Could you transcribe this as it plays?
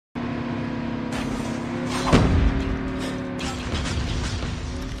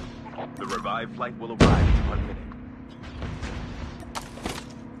revived flight will arrive in 1 minute.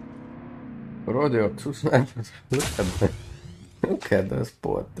 Rodeo, two snipers. Look at those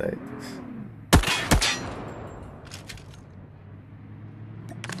potatoes.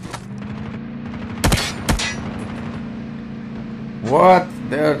 What?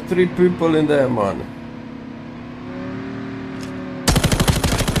 There are 3 people in there, man.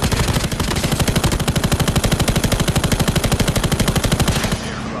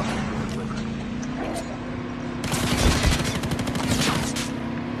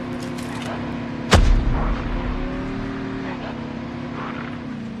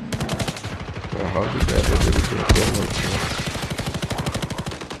 How did that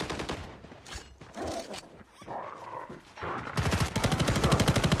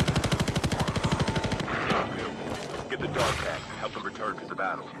Get the dog tag. Help them return to the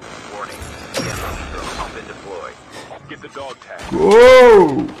battle. Warning. Have been deployed. Get the dog tag.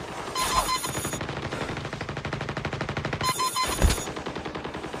 Whoa!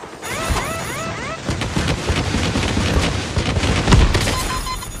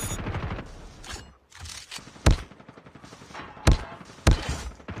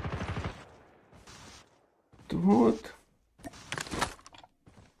 Dude.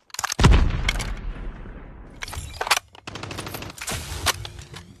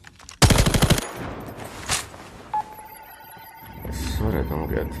 I swear I don't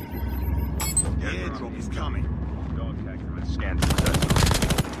get. The airdrop is coming. Dog tags have been scanned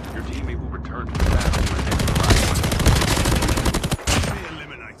successfully. Your teammate will return to the battle for the next round. Be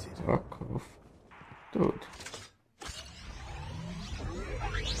eliminated. Fuck off. Dude.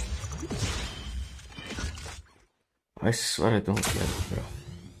 I swear I don't get it, bro.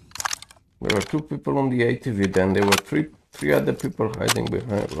 There were 2 people on the ATV, then there were three other people hiding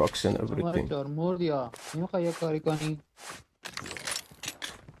behind rocks and everything.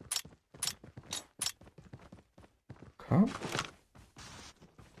 Huh?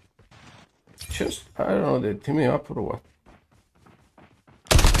 Just, I don't know, they team me up or what?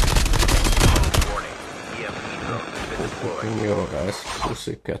 Warning. EMP drone has been deployed. In your ass,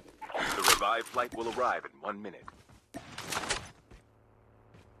 pussycat. The revived flight will arrive in 1 minute.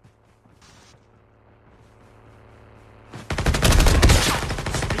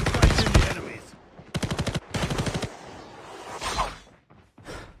 Engaging the enemies.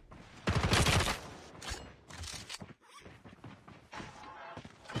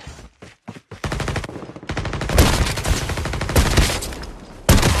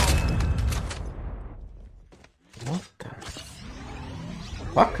 What the?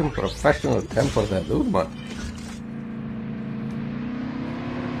 Fucking professional tempo that dude, man.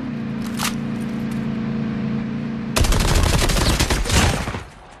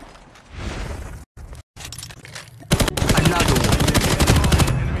 Another one.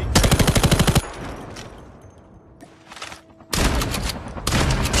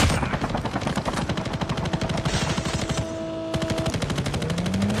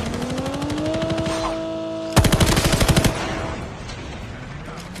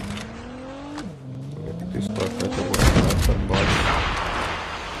 This stuff has to work out some body.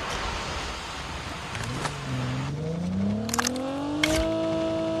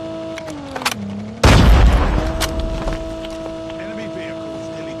 Enemy vehicles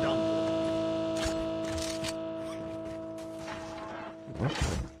nearly done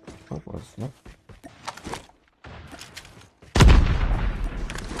What was that?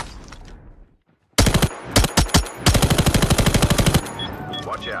 for.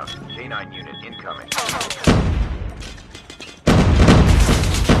 Watch out. K9 unit incoming.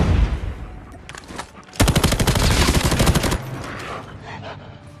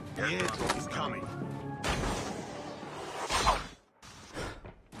 The airdrop is coming.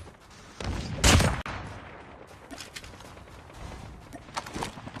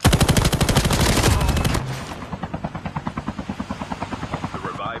 The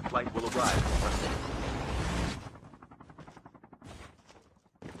revived flight will arrive in 1 minute.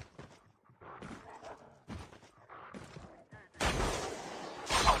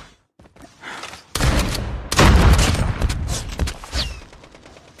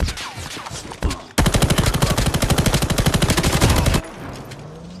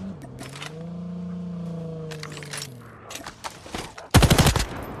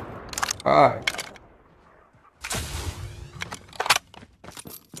 Hi.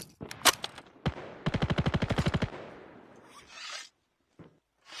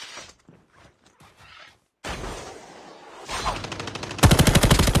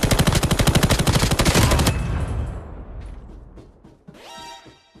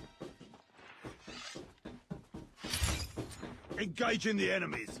 Engaging the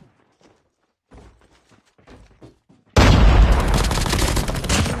enemies.